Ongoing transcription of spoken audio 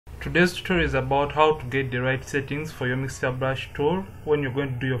Today's tutorial is about how to get the right settings for your Mixturebrush tool when you're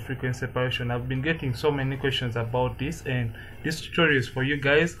going to do your frequency separation. I've been getting so many questions about this, and this tutorial is for you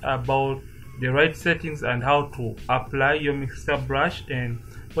guys about the right settings and how to apply your Mixturebrush and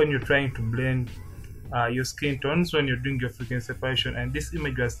when you're trying to blend your skin tones when you're doing your frequency separation. And this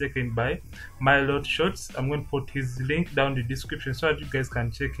image was taken by Mylord Shots. I'm going to put his link down in the description so that you guys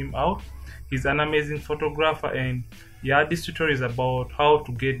can check him out. He's an amazing photographer, and yeah, this tutorial is about how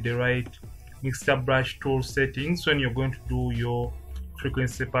to get the right Mixturebrush tool settings when you're going to do your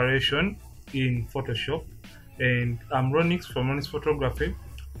frequency separation in Photoshop. And I'm Ronix from Ronix Photography.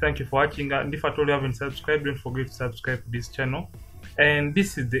 Thank you for watching, and if at all you haven't subscribed, don't forget to subscribe to this channel. And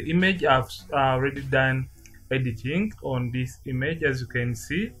this is the image. I've already done editing on this image. As you can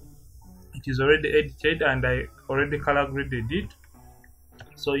see, it is already edited and I already color graded it.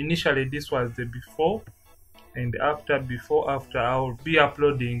 So initially this was the before and after. I'll be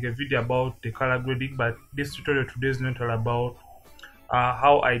uploading a video about the color grading, but this tutorial today is not all about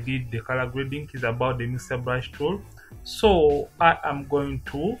how I did the color grading. It is about the Mixturebrush tool. So I'm going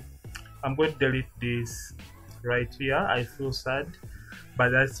to delete this right here. I feel sad, but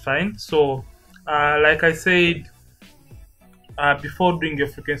that's fine. So like I said, before doing your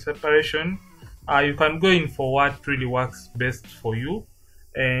frequency separation, you can go in for what really works best for you.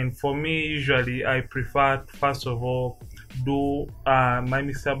 And for me, usually I prefer to first of all do my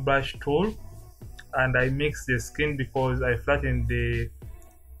Mixturebrush tool, and I mix the skin because I flatten the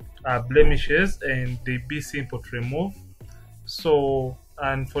blemishes and they be simple to remove. So,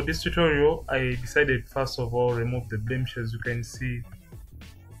 and for this tutorial I decided first of all remove the blemishes. You can see,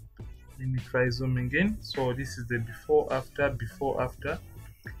 let me try zooming in. So this is the before after.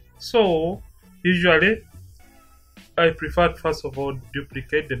 So usually I prefer to first of all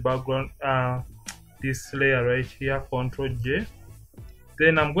duplicate the background, this layer right here, Ctrl J.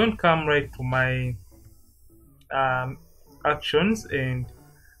 Then I'm going to come right to my actions, and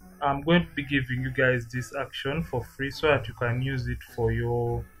I'm going to be giving you guys this action for free so that you can use it for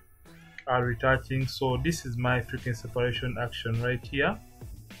your retouching. So this is my frequency separation action right here,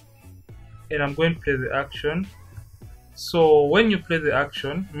 and I'm going to play the action. So when you play the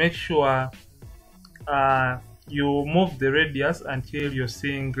action, make sure you move the radius until you're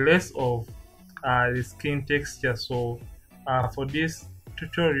seeing less of the skin texture. So for this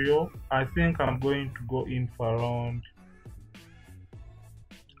tutorial, I think I'm going to go in for around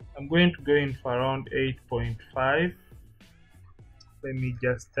 8.5. Let me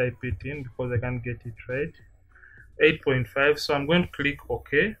just type it in because I can't get it right. 8.5. So I'm going to click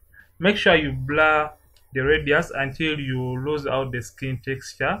OK. Make sure you blur the radius until you lose out the skin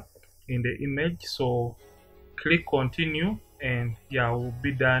texture in the image. So click continue, and yeah, we'll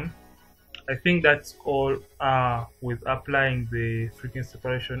be done. I think that's all with applying the frequency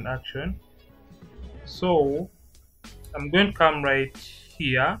separation action. So I'm going to come right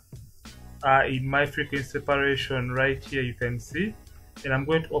here in my frequency separation right here, you can see, and I'm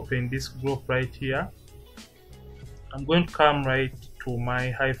going to open this group right here. I'm going to come right to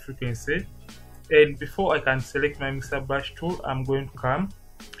my high frequency, and before I can select my Mixturebrush tool, I'm going to come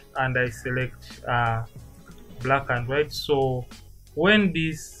and I select black and white. So when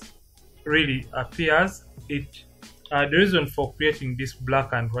this really appears, the reason for creating this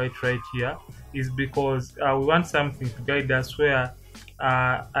black and white right here is because we want something to guide us where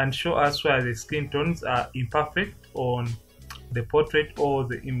and show us where the skin tones are imperfect on the portrait or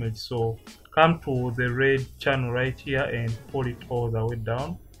the image. So come to the red channel right here and pull it all the way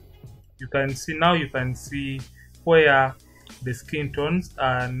down. You can see now, you can see where the skin tones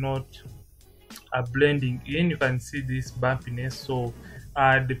are not blending in. You can see this bumpiness. So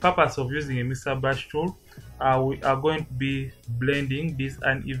the purpose of using a Mixturebrush tool, we are going to be blending these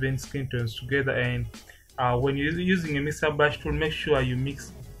uneven skin tones together. And when you're using a Mixturebrush tool, make sure you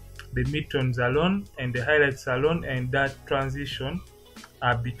mix the midtones alone and the highlights alone, and that transition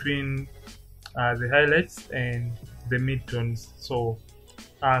between the highlights and the midtones. So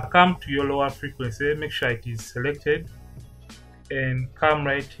come to your lower frequency, make sure it is selected, and come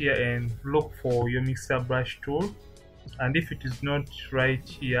right here and look for your Mixturebrush tool. And if it is not right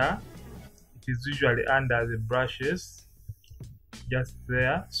here, it is usually under the brushes, just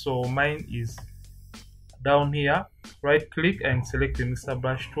there. So mine is down here. Right click and select the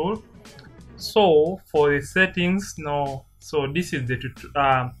Mixturebrush tool. So for the settings now, so this is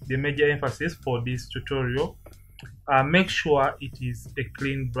the major emphasis for this tutorial. Make sure it is a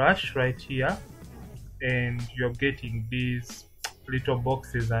clean brush right here, and you're getting these little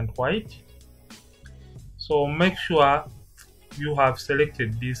boxes and white. So make sure you have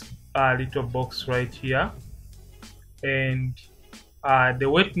selected this little box right here, and The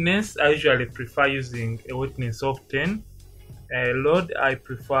wetness, I usually prefer using a wetness of 10. Load, I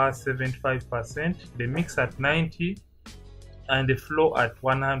prefer 75%, the mix at 90, and the flow at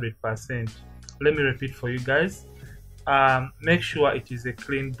 100%. Let me repeat for you guys. Make sure it is a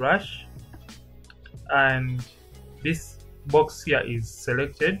clean brush, and this box here is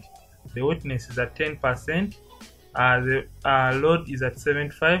selected. The wetness is at 10%, the load is at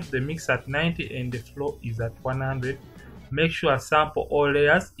 75, the mix at 90, and the flow is at 100. Make sure sample all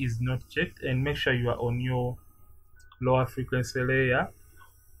layers is not checked, and make sure you are on your lower frequency layer.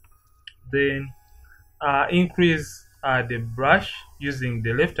 Then increase the brush using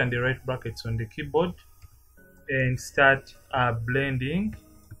the left and the right brackets on the keyboard, and start blending.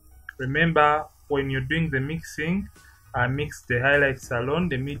 Remember, when you're doing the mixing, mix the highlights alone,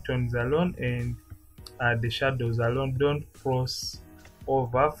 the midtones alone, and the shadows alone. Don't cross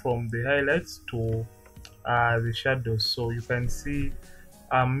over from the highlights to the shadows. So you can see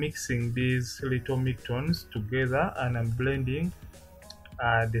I'm mixing these little midtones together, and I'm blending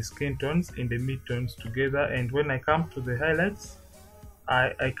the skin tones in the midtones together. And when I come to the highlights,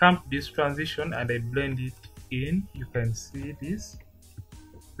 I come to this transition and I blend it in. You can see this.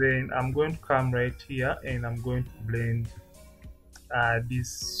 Then I'm going to come right here and I'm going to blend this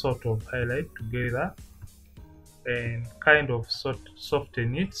sort of highlight together and kind of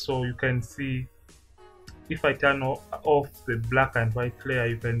soften it. So you can see, if I turn off the black and white layer,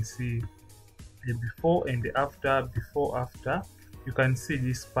 you can see the before and the after, before after. You can see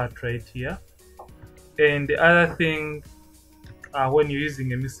this part right here. And the other thing, when you're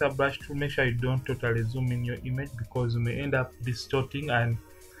using a Mixturebrush tool, make sure you don't totally zoom in your image, because you may end up distorting and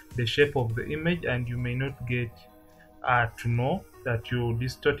the shape of the image, and you may not get to know that you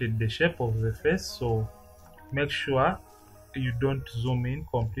distorted the shape of the face. So make sure you don't zoom in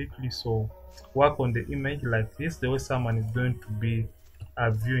completely. So work on the image like this, the way someone is going to be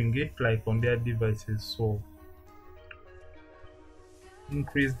viewing it, like on their devices. So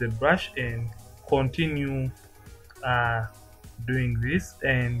increase the brush and continue doing this.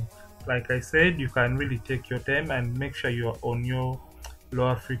 And like I said, you can really take your time and make sure you're on your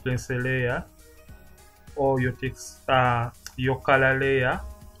lower frequency layer, or your text your color layer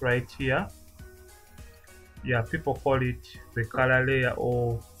right here. Yeah, people call it the color layer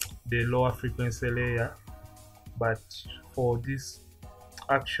or the lower frequency layer, but for this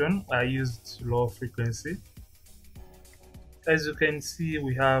action I used low frequency. As you can see,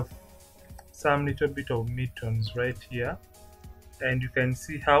 we have some little bit of midtones right here, and you can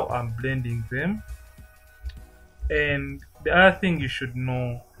see how I'm blending them. And the other thing you should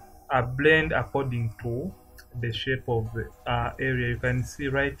know, blend according to the shape of the area. You can see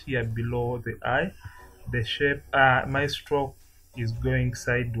right here below the eye, the shape, my stroke is going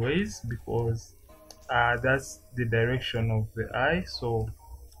sideways because that's the direction of the eye. So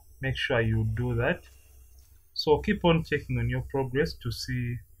make sure you do that. So keep on checking on your progress to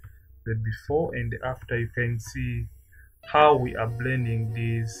see the before and the after. You can see how we are blending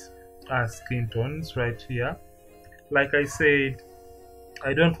these skin tones right here. Like I said,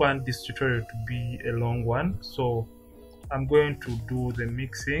 I don't want this tutorial to be a long one, so I'm going to do the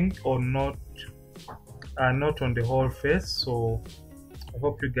mixing or not on the whole face. So I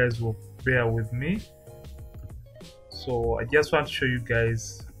hope you guys will bear with me. So I just want to show you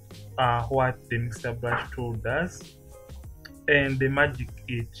guys what the Mixturebrush tool does and the magic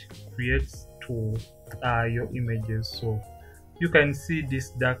it creates to your images. So you can see this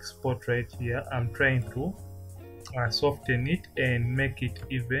dark spot right here. I'm trying to soften it and make it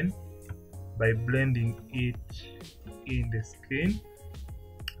even by blending it in the skin.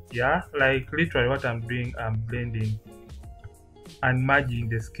 Yeah, like literally what I'm doing, I'm blending and merging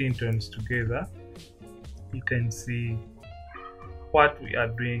the skin tones together. You can see what we are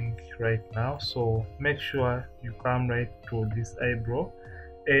doing right now. So make sure you come right to this eyebrow,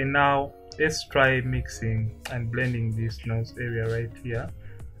 and now let's try mixing and blending this nose area right here.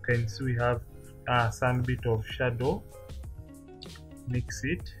 You can see we have some bit of shadow. Mix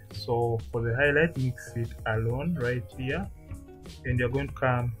it. So for the highlight, mix it alone right here, and you're going to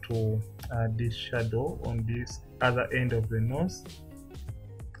come to this shadow on this other end of the nose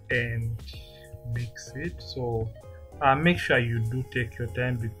and mix it. So make sure you do take your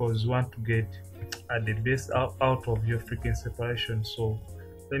time, because you want to get the best out of your frequency separation. So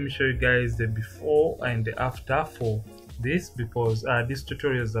let me show you guys the before and the after for this, because this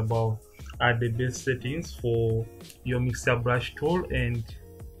tutorial is about the best settings for your Mixturebrush tool and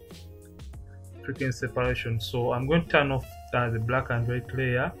frequency separation. So I'm going to turn off the black and white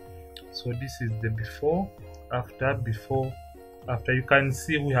layer. So this is the before, after, before, after. You can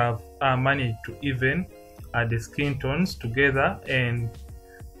see we have managed to even the skin tones together, and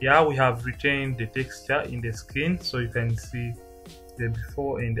yeah, we have retained the texture in the skin, so you can see the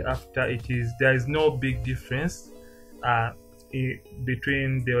before and the after. There is no big difference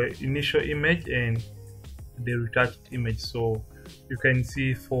between the initial image and the retouched image. So you can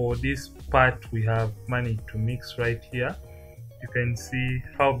see for this part we have managed to mix right here. You can see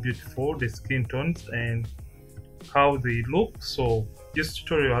how beautiful the skin tones and how they look. So this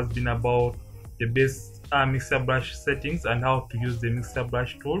tutorial has been about the base Mixturebrush settings and how to use the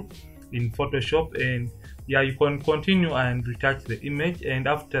Mixturebrush tool in Photoshop. And yeah, you can continue and retouch the image, and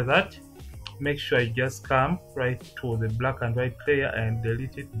after that make sure you just come right to the black and white layer and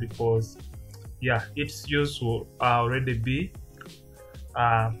delete it, because yeah, its use will already be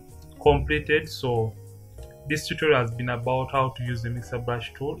completed. So this tutorial has been about how to use the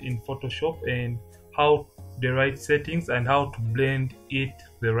Mixturebrush tool in Photoshop and how the right settings and how to blend it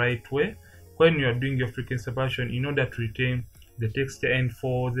the right way when you are doing your frequency separation in order to retain the texture. And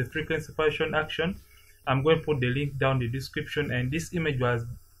for the frequency separation action, I'm going to put the link down in the description, and this image was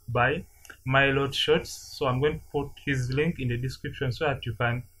by Mylord Shots, so I'm going to put his link in the description so that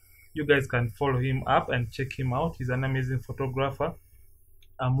you guys can follow him up and check him out. He's an amazing photographer.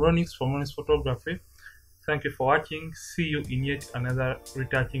 I'm Ronix from Ronix Photography. Thank you for watching. See you in yet another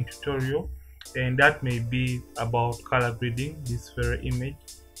retouching tutorial, and that may be about color grading this very image.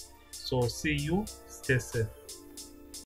 So see you, stay safe.